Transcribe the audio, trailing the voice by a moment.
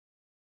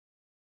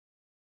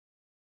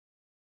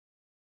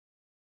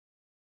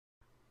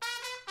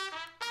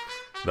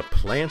The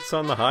plants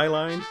on the High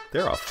Line,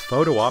 they're a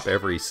photo op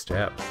every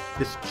step.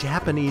 This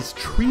Japanese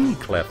tree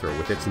cleffer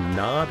with its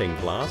nodding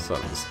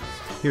blossoms.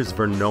 Here's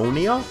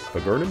Vernonia,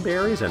 viburnum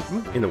berries, and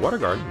in the water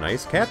garden,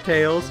 nice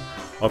cattails.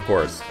 Of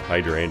course,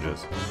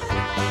 hydrangeas.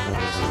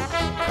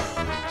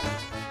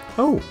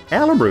 Oh,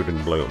 alumroot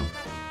in bloom.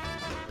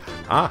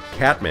 Ah,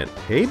 catmint.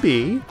 Hey,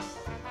 bee.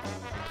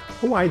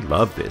 Oh, I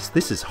love this.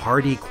 This is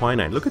hardy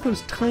quinine. Look at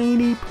those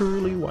tiny,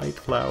 pearly white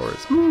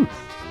flowers.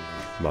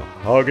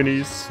 Mahogany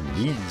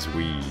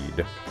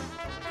sneezeweed.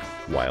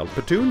 Wild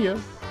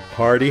petunia.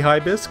 Hardy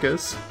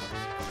hibiscus.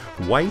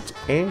 White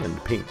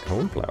and pink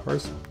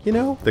coneflowers. You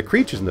know, the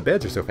creatures in the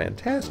beds are so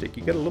fantastic,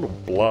 you get a little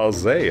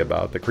blasé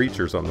about the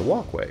creatures on the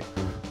walkway,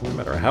 no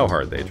matter how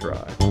hard they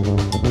try.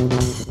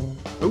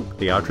 Oh,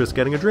 the outress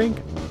getting a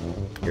drink.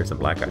 Here's some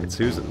black-eyed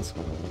Susans.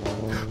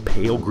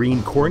 Pale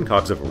green corn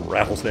cobs of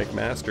rattlesnake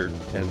mustard.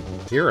 And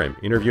here I'm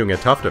interviewing a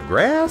tuft of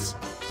grass.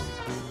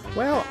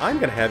 Well, I'm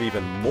going to have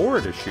even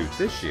more to shoot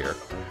this year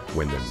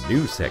when the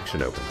new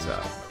section opens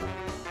up.